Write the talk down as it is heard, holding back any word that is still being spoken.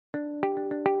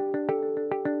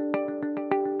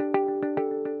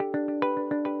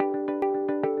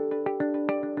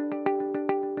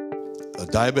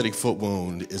diabetic foot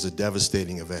wound is a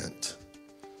devastating event.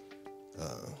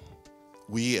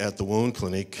 We at the Wound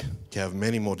Clinic have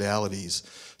many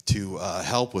modalities to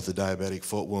help with the diabetic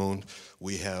foot wound.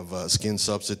 We have skin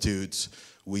substitutes.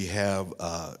 We have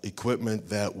equipment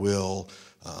that will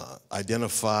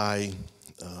identify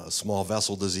small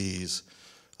vessel disease.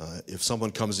 If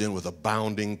someone comes in with a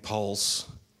bounding pulse,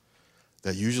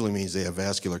 that usually means they have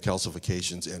vascular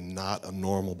calcifications and not a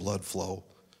normal blood flow.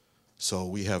 So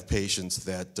we have patients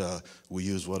that we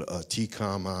use a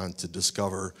TCOM on to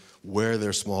discover where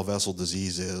their small vessel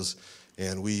disease is,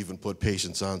 and we even put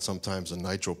patients on sometimes a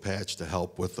nitro patch to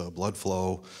help with blood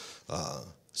flow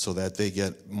so that they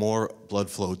get more blood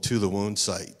flow to the wound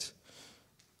site.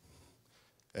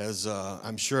 As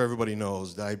I'm sure everybody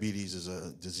knows, diabetes is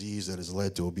a disease that has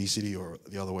led to obesity, or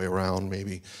the other way around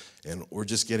maybe, and we're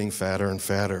just getting fatter and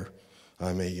fatter.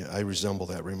 I resemble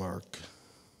that remark.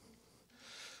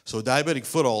 So diabetic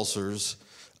foot ulcers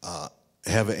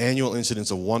have an annual incidence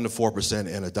of 1 to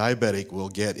 4%, and a diabetic will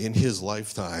get in his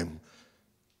lifetime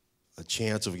a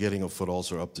chance of getting a foot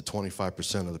ulcer. Up to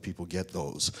 25% of the people get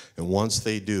those. And once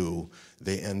they do,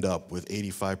 they end up with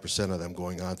 85% of them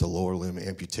going on to lower limb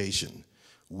amputation.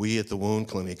 We at the Wound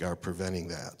Clinic are preventing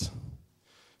that,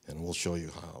 and we'll show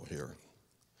you how here.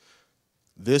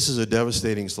 This is a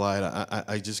devastating slide.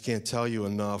 I just can't tell you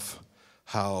enough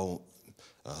how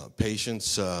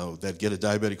patients that get a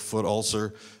diabetic foot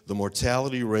ulcer, the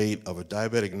mortality rate of a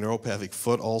diabetic neuropathic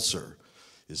foot ulcer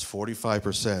is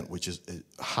 45%, which is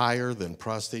higher than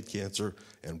prostate cancer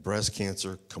and breast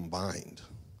cancer combined.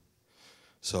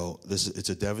 So it's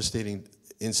a devastating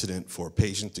incident for a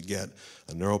patient to get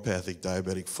a neuropathic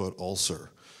diabetic foot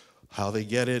ulcer. How they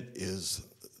get it is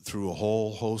through a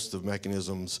whole host of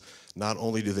mechanisms. Not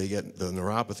only do they get the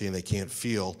neuropathy and they can't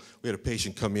feel. We had a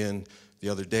patient come in the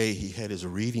other day. He had his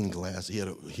reading glass. He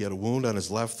had a wound on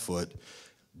his left foot,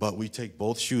 but we take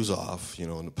both shoes off. You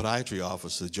know, in the podiatry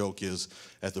office, the joke is,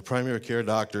 at the primary care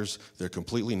doctors, they're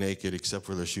completely naked except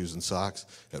for their shoes and socks.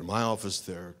 At my office,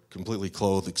 they're completely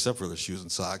clothed except for their shoes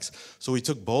and socks. So we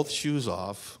took both shoes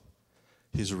off.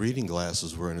 His reading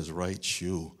glasses were in his right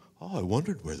shoe. Oh, I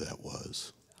wondered where that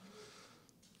was.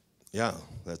 Yeah,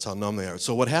 that's how numb they are.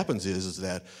 So what happens is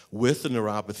that with the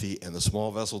neuropathy and the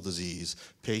small vessel disease,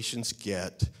 patients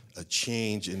get a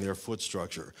change in their foot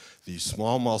structure. These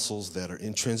small muscles that are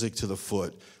intrinsic to the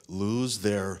foot lose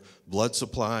their blood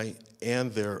supply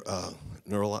and their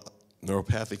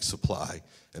neuropathic supply.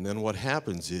 And then what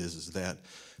happens is that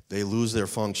they lose their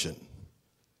function.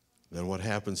 Then what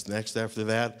happens next after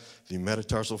that? The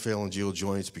metatarsal phalangeal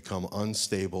joints become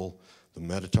unstable. The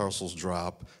metatarsals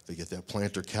drop, they get that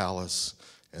plantar callus,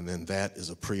 and then that is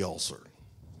a pre-ulcer.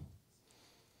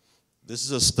 This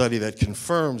is a study that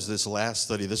confirms this last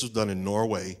study. This was done in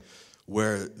Norway,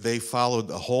 where they followed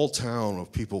the whole town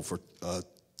of people for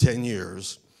 10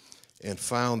 years and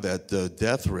found that the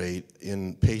death rate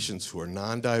in patients who are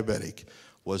non-diabetic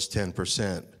was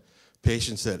 10%.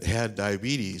 Patients that had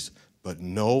diabetes but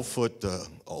no foot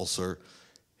ulcer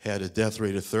had a death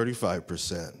rate of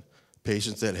 35%.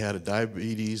 Patients that had a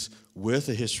diabetes with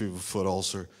a history of a foot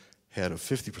ulcer had a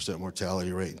 50%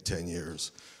 mortality rate in 10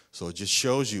 years. So it just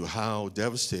shows you how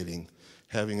devastating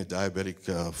having a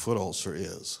diabetic foot ulcer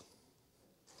is.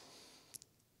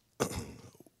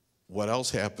 What else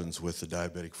happens with the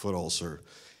diabetic foot ulcer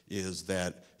is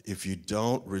that if you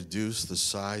don't reduce the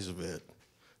size of it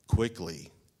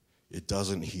quickly, it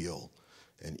doesn't heal.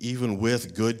 And even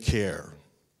with good care,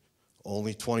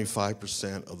 only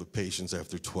 25% of the patients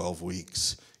after 12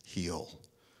 weeks heal.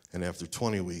 And after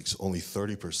 20 weeks, only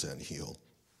 30% heal.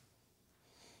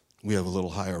 We have a little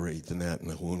higher rate than that in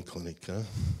the Wound Clinic, huh?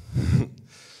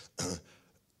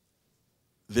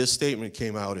 This statement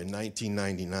came out in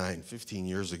 1999, 15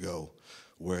 years ago,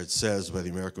 where it says by the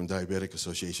American Diabetic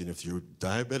Association, if your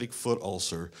diabetic foot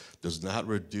ulcer does not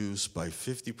reduce by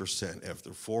 50%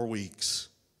 after 4 weeks,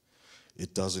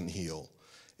 it doesn't heal.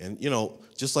 And, you know,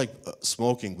 just like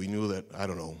smoking, we knew that, I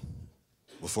don't know,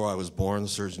 before I was born, the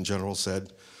Surgeon General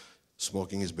said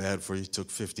smoking is bad for you. It took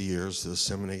 50 years to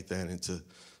disseminate that into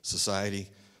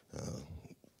society.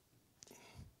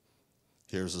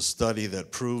 Here's a study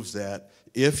that proves that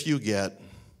if you get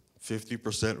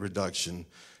 50% reduction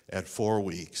at 4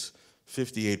 weeks,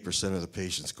 58% of the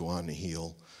patients go on to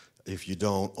heal. If you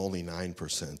don't, only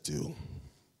 9% do.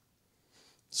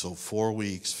 So 4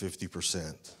 weeks,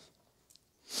 50%.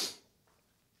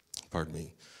 Pardon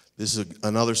me. This is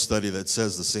another study that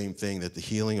says the same thing, that the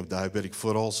healing of diabetic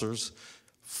foot ulcers,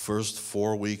 first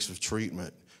 4 weeks of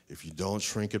treatment, if you don't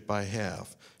shrink it by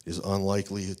half, is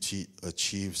unlikely to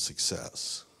achieve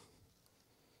success.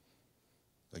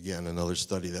 Again, another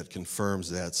study that confirms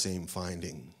that same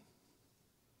finding.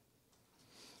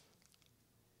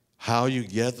 How you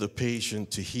get the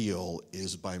patient to heal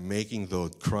is by making the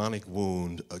chronic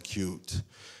wound acute.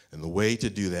 And the way to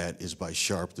do that is by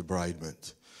sharp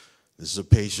debridement. This is a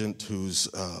patient whose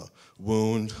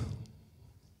wound,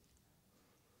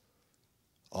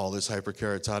 all this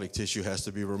hyperkeratotic tissue has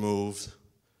to be removed.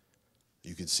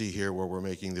 You can see here where we're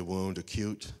making the wound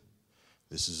acute.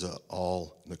 This is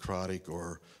all necrotic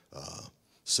or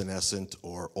senescent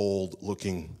or old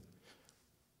looking.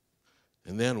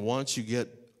 And then once you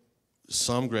get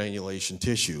some granulation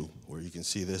tissue, where you can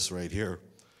see this right here,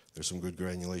 there's some good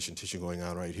granulation tissue going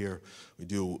on right here. We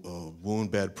do a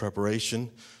wound bed preparation,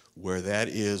 where that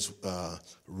is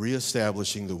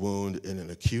reestablishing the wound in an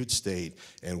acute state,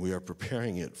 and we are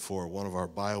preparing it for one of our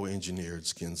bioengineered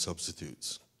skin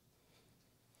substitutes.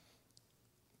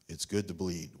 It's good to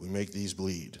bleed. We make these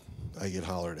bleed. I get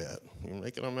hollered at. You're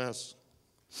making a mess.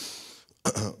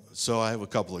 So I have a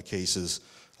couple of cases.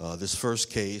 This first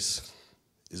case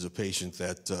is a patient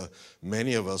that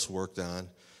many of us worked on.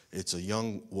 It's a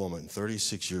young woman,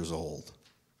 36 years old.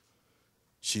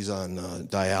 She's on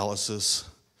dialysis.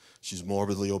 She's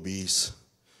morbidly obese.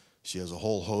 She has a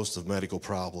whole host of medical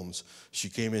problems. She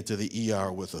came into the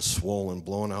ER with a swollen,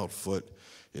 blown out foot.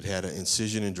 It had an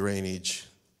incision and drainage.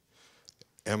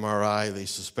 MRI, they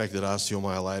suspected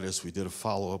osteomyelitis. We did a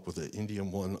follow-up with an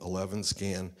indium-111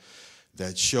 scan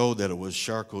that showed that it was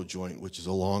Charcot joint, which is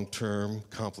a long-term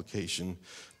complication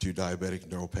to diabetic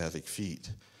neuropathic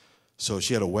feet. So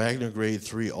she had a Wagner grade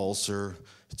 3 ulcer.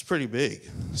 It's pretty big,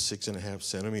 6.5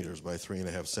 centimeters by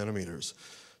 3.5 centimeters.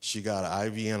 She got an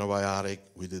IV antibiotic.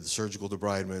 We did the surgical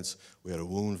debridements. We had a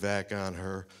wound vac on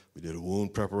her. We did a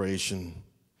wound preparation.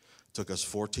 It took us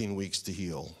 14 weeks to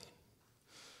heal.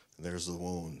 And there's the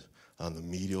wound on the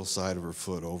medial side of her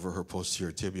foot, over her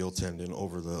posterior tibial tendon,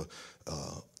 over the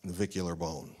navicular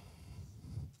bone.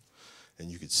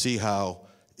 And you can see how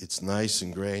it's nice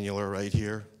and granular right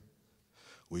here.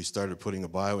 We started putting a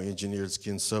bioengineered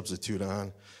skin substitute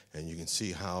on, and you can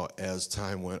see how as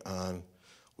time went on,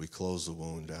 we closed the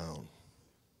wound down.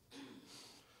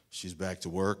 She's back to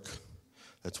work.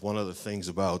 That's one of the things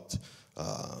about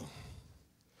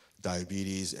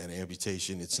diabetes and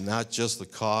amputation. It's not just the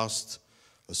cost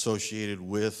associated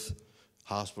with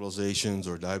hospitalizations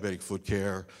or diabetic foot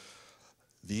care.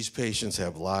 These patients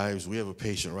have lives. We have a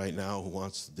patient right now who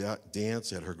wants to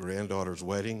dance at her granddaughter's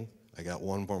wedding. I got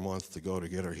 1 more month to go to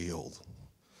get her healed.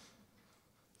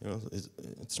 You know,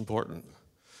 it's important.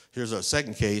 Here's our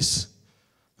second case.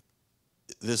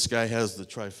 This guy has the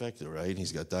trifecta, right?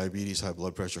 He's got diabetes, high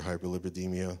blood pressure,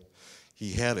 hyperlipidemia.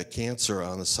 He had a cancer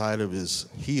on the side of his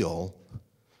heel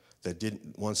that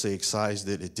didn't, once they excised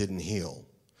it, it didn't heal.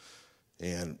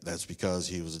 And that's because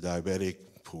he was a diabetic,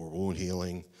 poor wound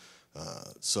healing.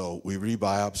 So we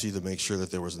rebiopsied to make sure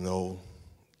that there was no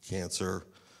cancer.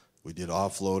 We did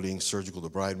offloading, surgical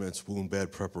debridements, wound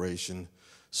bed preparation,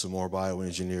 some more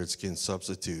bioengineered skin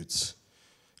substitutes.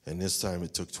 And this time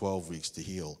it took 12 weeks to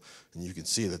heal. And you can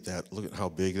see that, look at how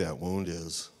big that wound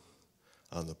is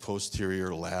on the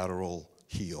posterior lateral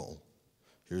heel.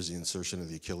 Here's the insertion of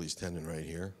the Achilles tendon right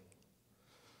here.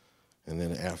 And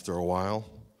then after a while,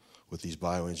 with these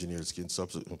bioengineered skin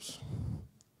substitutes,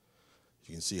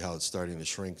 you can see how it's starting to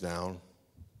shrink down.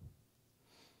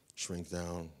 Shrink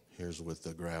down. Here's with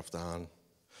the graft on.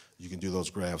 You can do those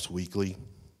grafts weekly.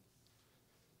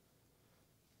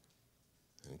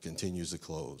 And it continues to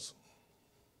close.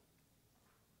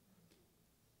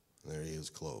 There he is,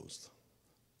 closed.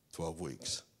 12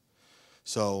 weeks.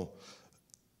 So,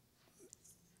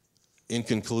 in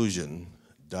conclusion,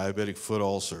 diabetic foot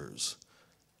ulcers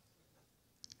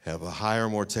have a higher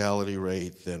mortality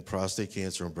rate than prostate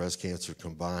cancer and breast cancer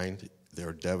combined.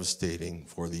 They're devastating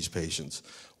for these patients.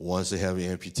 Once they have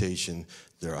amputation,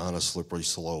 they're on a slippery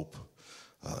slope.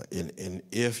 And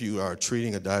if you are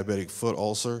treating a diabetic foot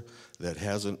ulcer that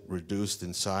hasn't reduced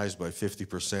in size by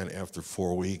 50% after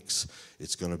 4 weeks,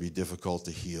 it's going to be difficult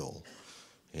to heal.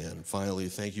 And finally,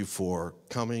 thank you for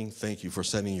coming. Thank you for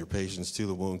sending your patients to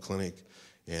the wound clinic.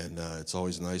 And it's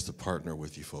always nice to partner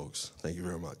with you folks. Thank you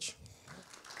very much.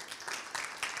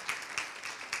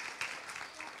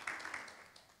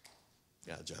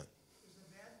 Yeah, John. Is the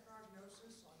bad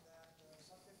prognosis on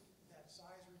that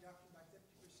size reduction by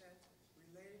 50%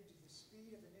 related to the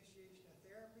speed of initiation of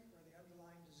therapy or the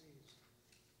underlying disease?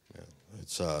 Yeah,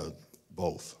 it's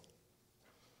both.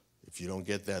 If you don't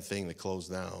get that thing to close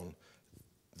down,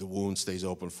 the wound stays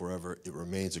open forever. It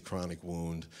remains a chronic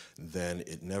wound. Then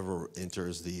it never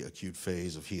enters the acute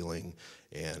phase of healing,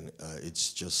 and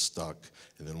it's just stuck.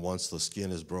 And then once the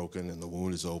skin is broken and the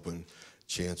wound is open,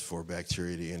 chance for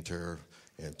bacteria to enter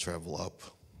and travel up,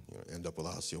 end up with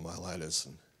osteomyelitis.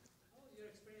 And Your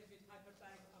experience with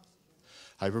hyperbaric oxygen?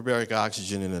 hyperbaric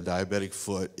oxygen in a diabetic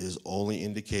foot is only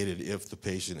indicated if the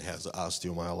patient has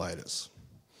osteomyelitis.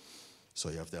 So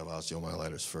you have to have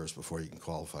osteomyelitis first before you can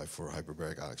qualify for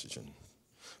hyperbaric oxygen.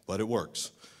 But it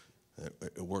works.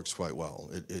 It works quite well.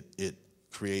 It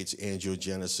creates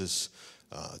angiogenesis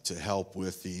to help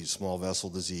with the small vessel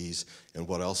disease, and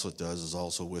what else it does is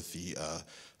also with the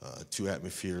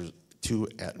two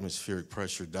atmospheric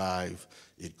pressure dive,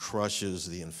 it crushes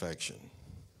the infection.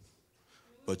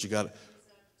 But you got,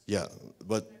 yeah,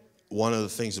 but one of the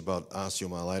things about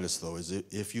osteomyelitis though is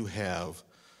if you have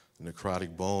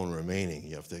necrotic bone remaining,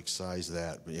 you have to excise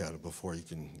that, but before you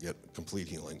can get complete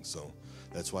healing. So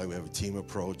that's why we have a team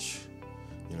approach.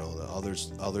 The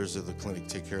others at the clinic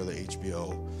take care of the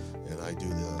HBO, and I do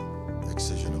the